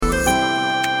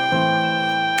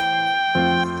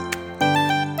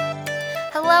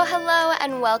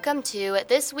and welcome to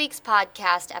this week's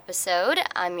podcast episode.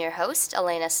 I'm your host,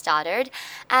 Elena Stoddard,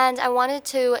 and I wanted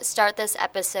to start this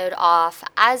episode off,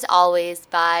 as always,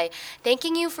 by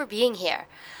thanking you for being here.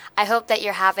 I hope that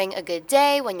you're having a good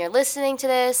day when you're listening to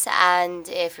this, and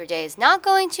if your day is not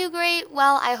going too great,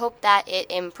 well, I hope that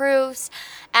it improves,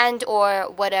 and or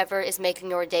whatever is making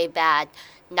your day bad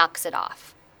knocks it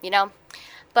off,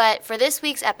 But for this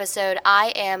week's episode,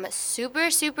 I am super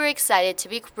excited to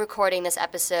be recording this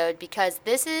episode because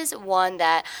this is one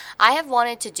that I have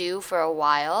wanted to do for a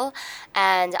while,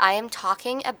 and I am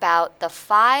talking about the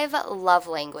 5 love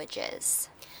languages.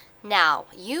 Now,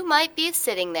 you might be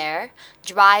sitting there,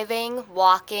 driving,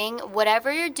 walking,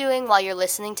 whatever you're doing while you're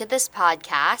listening to this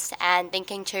podcast and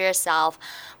thinking to yourself,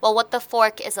 well, what the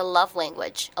fork is a love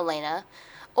language, Elena?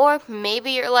 Or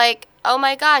maybe you're like, oh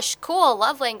my gosh, cool,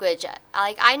 love language.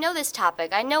 I know this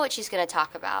topic. I know what she's going to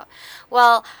talk about.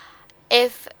 Well,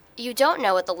 if you don't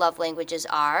know what the love languages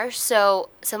are, so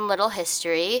some little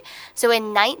history. So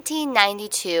in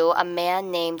 1992, a man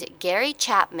named Gary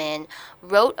Chapman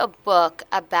wrote a book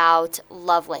about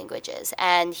love languages.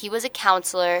 And he was a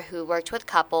counselor who worked with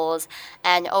couples.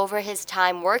 And over his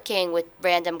time working with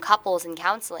random couples and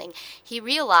counseling, he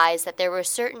realized that there were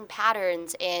certain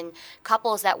patterns in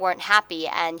couples that weren't happy.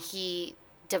 And he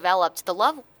developed the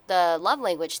love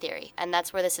language theory, and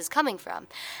that's where this is coming from.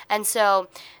 And so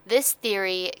this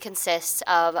theory consists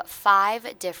of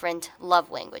 5 different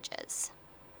love languages.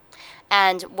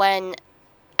 And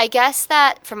I guess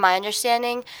that from my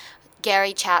understanding,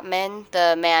 Gary Chapman,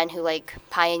 the man who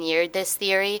pioneered this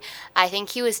theory, I think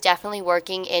he was definitely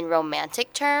working in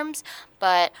romantic terms,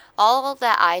 but all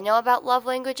that I know about love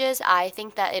languages, I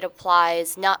think that it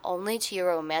applies not only to your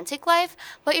romantic life,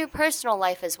 but your personal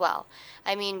life as well.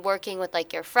 I mean, working with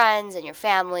your friends and your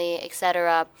family,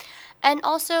 etc. And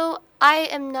also, I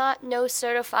am not no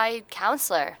certified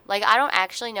counselor. I don't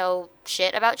actually know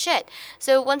shit about shit.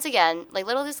 So once again,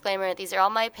 little disclaimer, these are all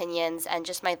my opinions and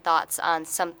just my thoughts on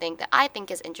something that I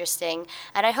think is interesting,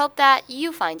 and I hope that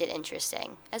you find it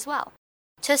interesting as well.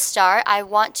 To start, I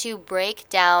want to break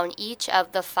down each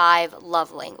of the 5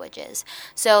 love languages.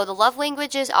 So the love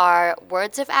languages are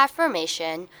words of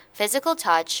affirmation, physical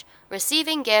touch,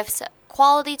 receiving gifts,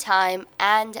 quality time,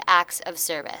 and acts of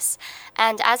service.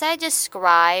 And as I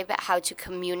describe how to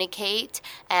communicate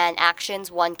and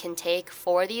actions one can take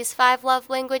for these 5 love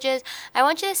languages, I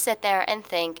want you to sit there and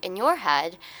think in your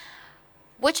head,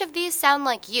 which of these sound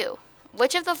like you?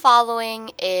 Which of the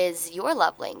following is your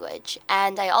love language?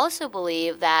 And I also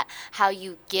believe that how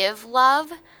you give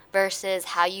love versus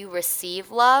how you receive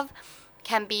love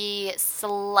can be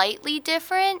slightly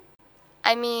different.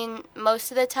 I mean,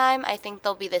 most of the time I think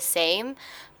they'll be the same,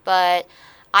 but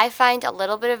I find a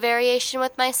little bit of variation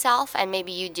with myself, and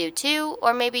maybe you do too,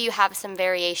 or maybe you have some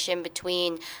variation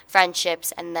between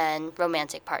friendships and then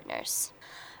romantic partners.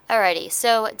 Alrighty,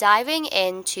 so diving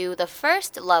into the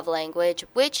first love language,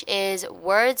 which is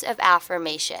words of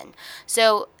affirmation.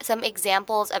 So some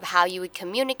examples of how you would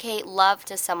communicate love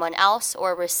to someone else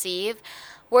or receive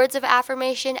words of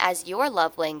affirmation as your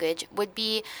love language would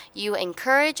be you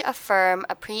encourage, affirm,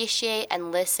 appreciate,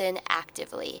 and listen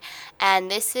actively.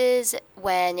 And this is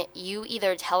when you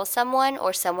either tell someone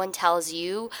or someone tells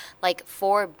you,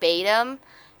 verbatim,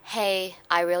 hey,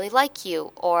 I really like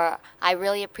you, or I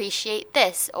really appreciate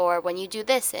this, or when you do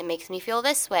this, it makes me feel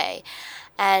this way.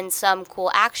 And some cool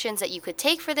actions that you could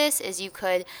take for this is you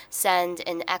could send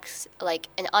an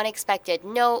unexpected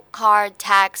note, card,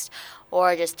 text,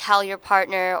 or just tell your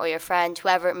partner or your friend,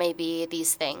 whoever it may be,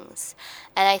 these things.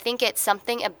 And I think it's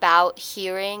something about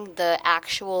hearing the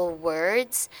actual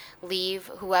words leave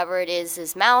whoever it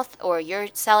is' mouth, or you're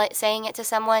saying it to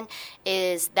someone,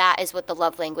 that is what the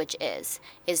love language is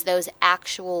those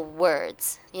actual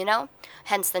words,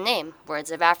 Hence the name, words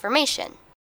of affirmation.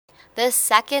 The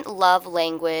second love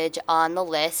language on the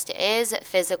list is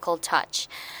physical touch.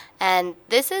 And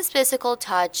this is physical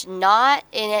touch not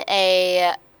in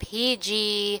a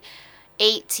PG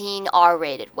 18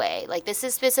 R-rated way. This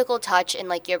is physical touch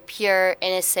in your pure,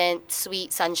 innocent,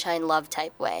 sweet, sunshine love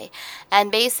type way.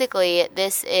 And basically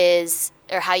this is,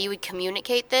 or how you would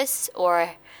communicate this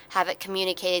or have it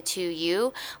communicated to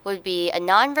you, would be a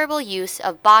nonverbal use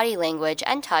of body language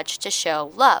and touch to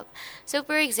show love. So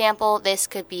for example, this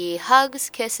could be hugs,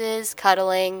 kisses,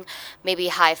 cuddling, maybe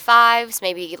high fives,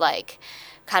 maybe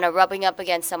kind of rubbing up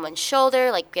against someone's shoulder,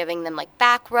 giving them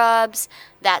back rubs,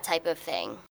 that type of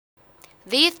thing.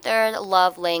 The third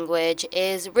love language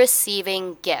is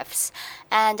receiving gifts.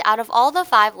 And out of all the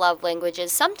 5 love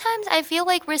languages, sometimes I feel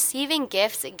like receiving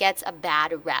gifts gets a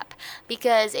bad rep.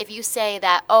 Because if you say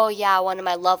that, oh yeah, one of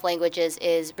my love languages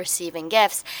is receiving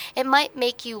gifts, it might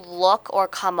make you look or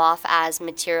come off as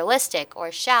materialistic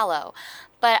or shallow.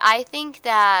 But I think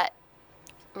that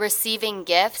receiving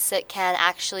gifts, it can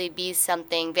actually be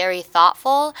something very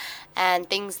thoughtful and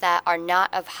things that are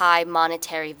not of high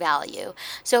monetary value.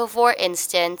 So, for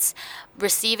instance,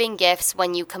 receiving gifts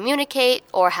when you communicate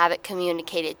or have it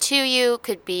communicated to you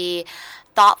could be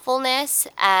thoughtfulness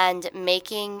and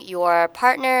making your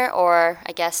partner, or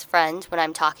I guess friend, when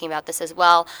I'm talking about this as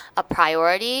well, a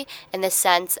priority in the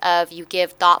sense of you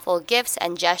give thoughtful gifts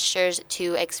and gestures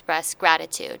to express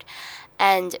gratitude.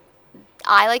 And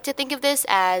I like to think of this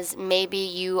as maybe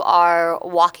you are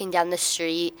walking down the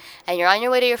street and you're on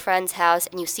your way to your friend's house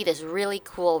and you see this really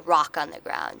cool rock on the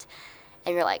ground.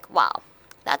 And you're like, wow,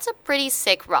 that's a pretty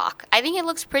sick rock. I think it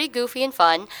looks pretty goofy and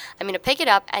fun. I'm going to pick it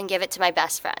up and give it to my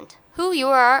best friend, who you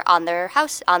are on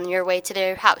your way to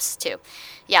their house to.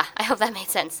 Yeah, I hope that made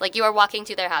sense. Like you are walking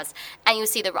to their house and you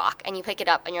see the rock and you pick it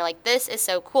up and you're like, this is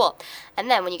so cool.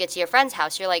 And then when you get to your friend's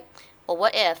house, you're like, well,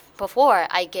 what if, before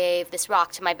I gave this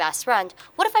rock to my best friend,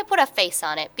 what if I put a face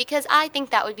on it? Because I think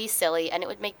that would be silly and it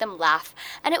would make them laugh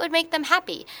and it would make them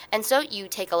happy. And so you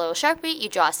take a little Sharpie, you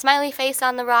draw a smiley face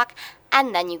on the rock,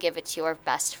 and then you give it to your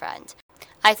best friend.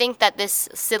 I think that this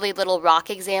silly little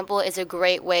rock example is a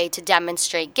great way to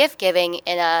demonstrate gift giving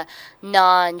in a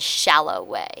non-shallow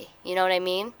way. You know what I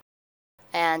mean?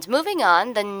 And moving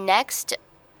on, the next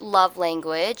love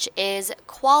language is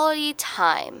quality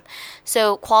time.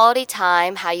 So quality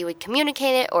time, how you would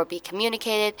communicate it or be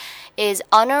communicated, is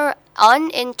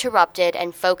uninterrupted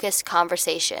and focused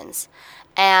conversations.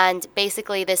 And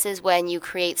basically this is when you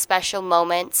create special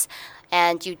moments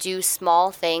and you do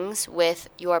small things with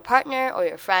your partner or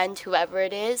your friend, whoever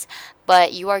it is,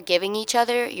 but you are giving each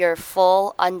other your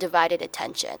full undivided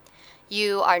attention.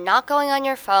 You are not going on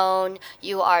your phone.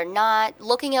 You are not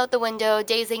looking out the window,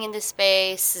 dazing into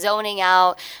space, zoning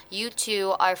out. You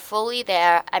two are fully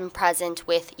there and present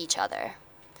with each other.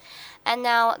 And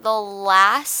now the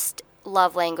last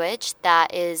love language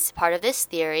that is part of this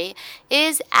theory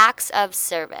is acts of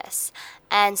service.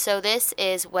 And so this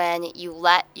is when you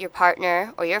let your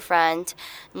partner or your friend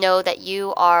know that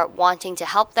you are wanting to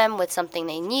help them with something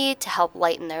they need to help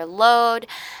lighten their load.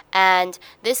 And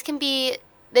this could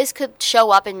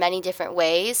show up in many different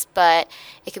ways, but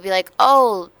it could be like,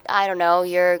 oh, I don't know,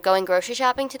 you're going grocery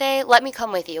shopping today? Let me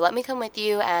come with you. Let me come with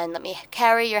you and let me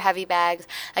carry your heavy bags.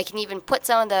 I can even put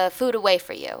some of the food away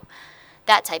for you.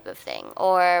 That type of thing.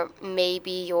 Or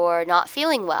maybe you're not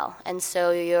feeling well, and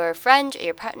so your friend or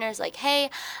your partner is like, hey,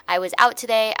 I was out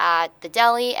today at the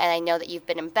deli and I know that you've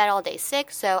been in bed all day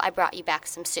sick, so I brought you back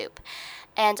some soup.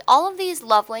 And all of these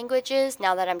love languages,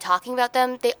 now that I'm talking about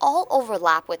them, they all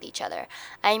overlap with each other.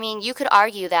 I mean, you could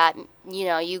argue that,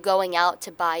 you going out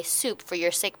to buy soup for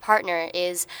your sick partner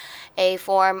is a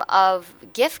form of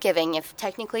gift giving, if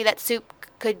technically that soup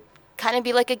could kind of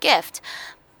be like a gift.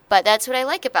 But that's what I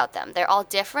like about them. They're all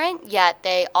different, yet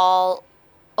they all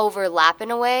overlap in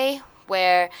a way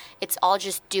where it's all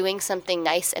just doing something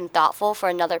nice and thoughtful for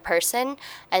another person,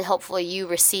 and hopefully you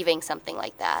receiving something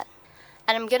like that.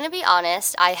 And I'm going to be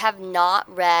honest, I have not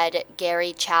read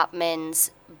Gary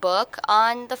Chapman's book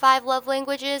on the 5 love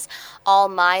languages. All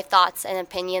my thoughts and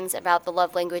opinions about the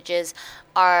love languages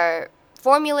are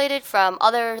formulated from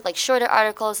other shorter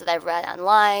articles that I've read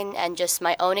online and just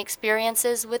my own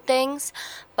experiences with things.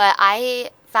 But I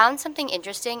found something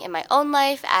interesting in my own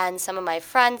life and some of my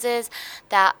friends is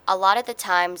that a lot of the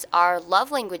times our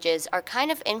love languages are kind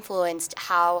of influenced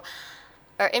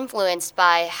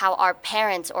by how our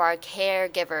parents or our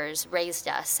caregivers raised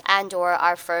us and or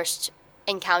our first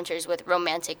encounters with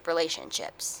romantic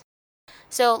relationships.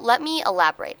 So let me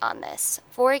elaborate on this.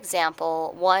 For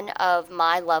example, one of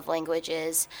my love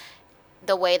languages,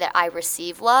 the way that I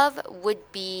receive love,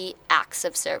 would be acts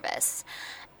of service.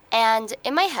 And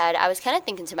in my head, I was kind of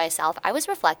thinking to myself, I was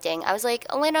reflecting, I was like,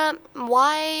 Elena,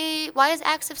 why is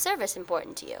acts of service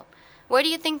important to you? Where do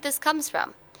you think this comes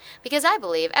from? Because I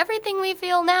believe everything we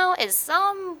feel now is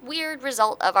some weird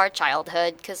result of our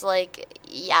childhood, because,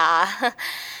 yeah.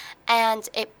 And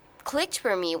it clicked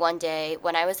for me one day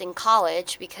when I was in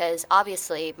college, because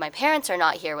obviously my parents are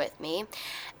not here with me.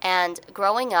 And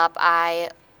growing up,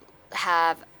 I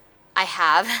have I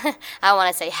have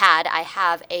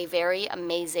a very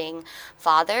amazing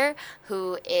father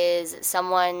who is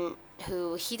someone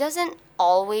who he doesn't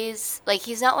always,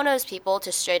 he's not one of those people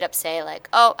to straight up say,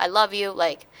 oh, I love you,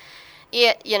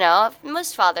 Yeah,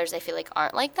 most fathers I feel like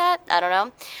aren't like that. I don't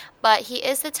know. But he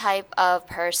is the type of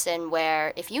person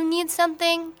where if you need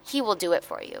something, he will do it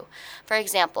for you. For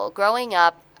example, growing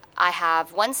up, I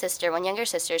have one sister, one younger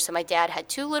sister. So my dad had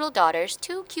two little daughters,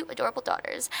 two cute, adorable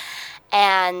daughters.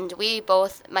 And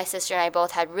my sister and I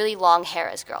both had really long hair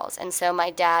as girls. And so my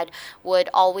dad would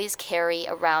always carry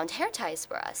around hair ties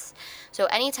for us. So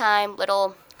anytime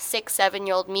little 6,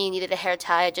 7-year-old me needed a hair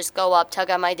tie, I'd just go up,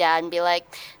 tug on my dad, and be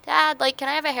like, Dad, like, can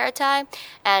I have a hair tie?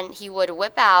 And he would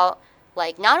whip out,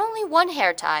 like, not only one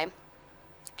hair tie,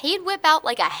 he'd whip out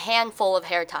like a handful of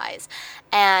hair ties.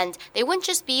 And they wouldn't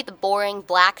just be the boring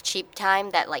black cheap tie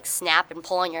that like snap and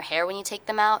pull on your hair when you take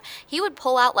them out. He would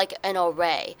pull out like an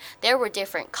array. There were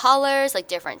different colors, like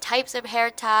different types of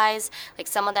hair ties. Like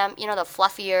some of them, the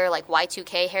fluffier like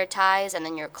Y2K hair ties, and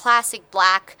then your classic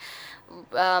black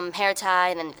hair tie,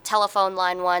 and then the telephone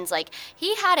line ones. Like,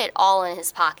 he had it all in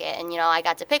his pocket. And, I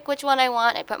got to pick which one I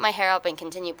want. I put my hair up and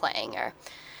continue playing, or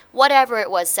whatever it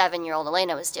was 7-year-old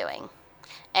Elena was doing.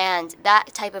 And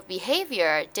that type of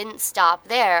behavior didn't stop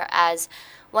there, as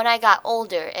when I got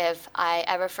older, if I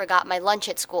ever forgot my lunch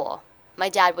at school, my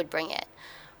dad would bring it.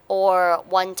 Or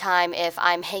one time if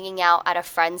I'm hanging out at a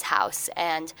friend's house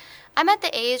and I'm at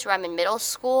the age where I'm in middle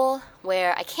school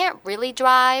where I can't really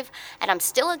drive and I'm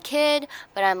still a kid,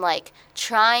 but I'm like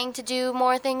trying to do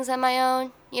more things on my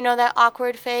own. That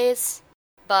awkward phase?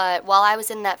 But while I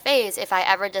was in that phase, if I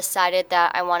ever decided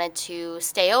that I wanted to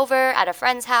stay over at a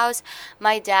friend's house,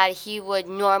 my dad, he would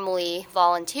normally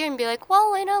volunteer and be like,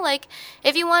 well, like,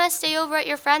 if you want to stay over at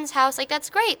your friend's house, like, that's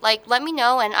great. Like, let me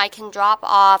know and I can drop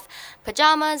off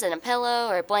pajamas and a pillow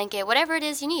or a blanket, whatever it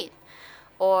is you need.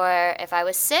 Or if I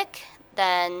was sick,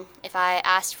 then if I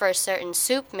asked for a certain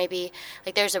soup, maybe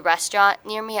like there's a restaurant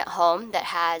near me at home that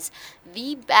has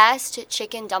the best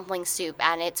chicken dumpling soup,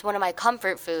 and it's one of my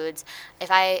comfort foods. If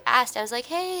I asked, I was like,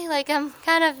 hey, like, I'm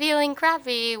kind of feeling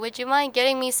crappy, would you mind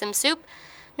getting me some soup?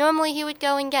 Normally he would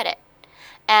go and get it.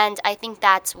 And I think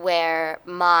that's where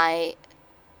my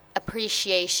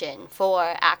appreciation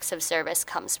for acts of service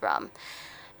comes from.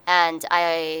 And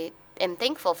I am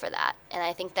thankful for that. And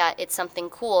I think that it's something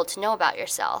cool to know about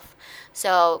yourself.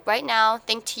 So right now,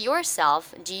 think to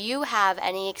yourself, do you have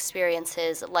any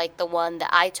experiences like the one that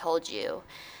I told you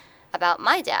about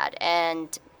my dad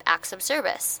and acts of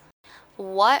service?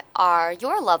 What are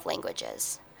your love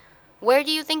languages? Where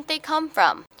do you think they come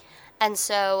from? And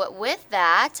so with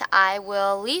that, I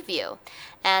will leave you.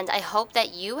 And I hope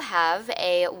that you have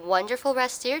a wonderful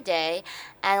rest of your day.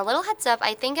 And a little heads up,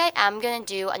 I think I am going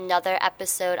to do another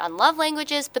episode on love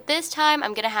languages, but this time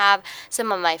I'm going to have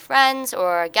some of my friends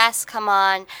or guests come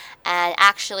on and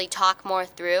actually talk more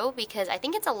through, because I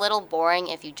think it's a little boring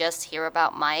if you just hear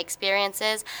about my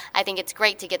experiences. I think it's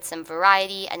great to get some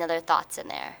variety and other thoughts in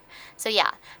there. So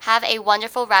yeah, have a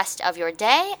wonderful rest of your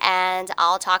day, and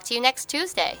I'll talk to you next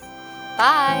Tuesday.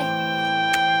 Bye!